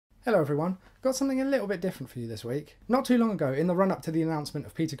Hello everyone, got something a little bit different for you this week. Not too long ago, in the run-up to the announcement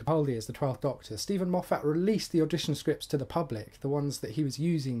of Peter Capaldi as the 12th Doctor, Stephen Moffat released the audition scripts to the public, the ones that he was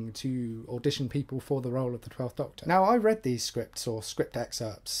using to audition people for the role of the 12th Doctor. Now, I read these scripts, or script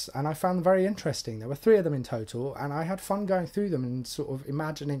excerpts, and I found them very interesting. There were 3 of them in total, and I had fun going through them and sort of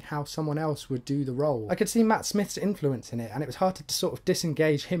imagining how someone else would do the role. I could see Matt Smith's influence in it, and it was hard to sort of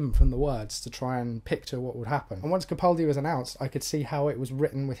disengage him from the words to try and picture what would happen. And once Capaldi was announced, I could see how it was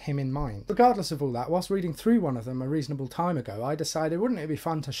written with him in mind. Regardless of all that, whilst reading through one of them a reasonable time ago, I decided wouldn't it be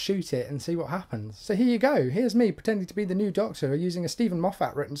fun to shoot it and see what happens. So here you go, here's me pretending to be the new Doctor using a Stephen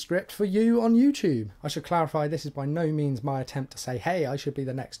Moffat written script for you on YouTube. I should clarify this is by no means my attempt to say, hey, I should be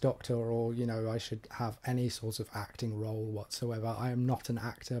the next Doctor, or, you know, I should have any sort of acting role whatsoever. I am not an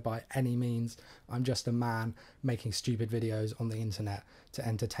actor by any means. I'm just a man making stupid videos on the internet to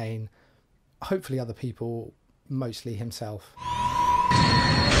entertain, hopefully other people, mostly himself.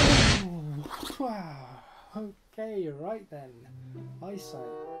 Wow, okay, right then. Eyesight,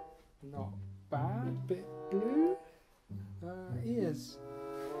 not bad, bit blue. Ears,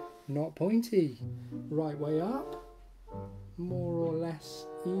 not pointy. Right way up, more or less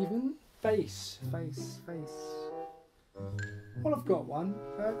even. Face. Well, I've got one.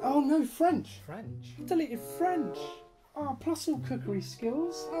 Oh no, French. I deleted French. Oh, plus all cookery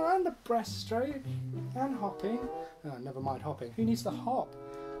skills. Oh, and the breaststroke. And hopping. Oh, never mind hopping. Who needs to hop?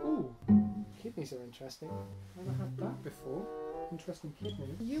 Ooh, kidneys are interesting. Never had that before. Interesting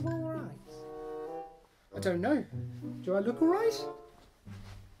kidney. Are you alright? I don't know. Do I look alright?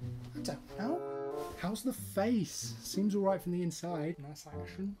 I don't know. How's the face? Seems alright from the inside. Nice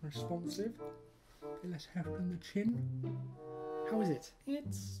action, responsive. Bit less heft on the chin. How is it?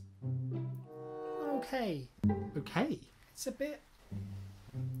 It's okay. Okay? It's a bit,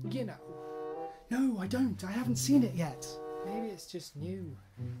 you know. No, I don't. I haven't seen it yet. Maybe it's just new.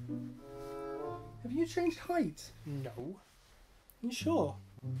 Have you changed height? No. You sure?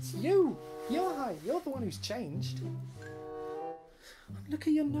 It's you. Your height. You're the one who's changed. Look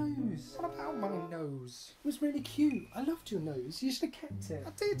at your nose. What about my nose? It was really cute. I loved your nose. You should have kept it.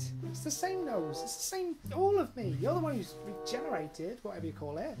 I did. It's the same nose. It's the same, all of me. You're the one who's regenerated, whatever you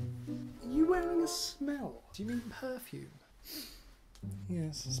call it. Are you wearing a smell? Do you mean perfume?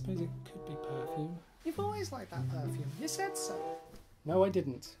 Yes, I suppose it could be perfume. You've always liked that perfume. You said so. No, I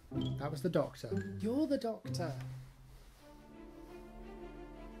didn't. That was the Doctor. You're the Doctor.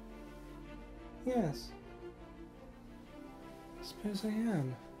 Yes. I suppose I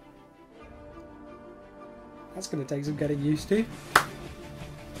am. That's going to take some getting used to.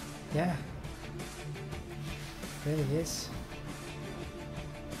 Yeah. It really is.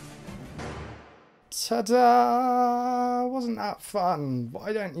 Ta-da! Wasn't that fun?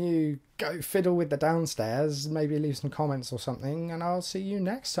 Why don't you go fiddle with the downstairs, maybe leave some comments or something, and I'll see you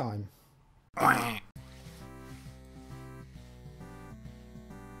next time.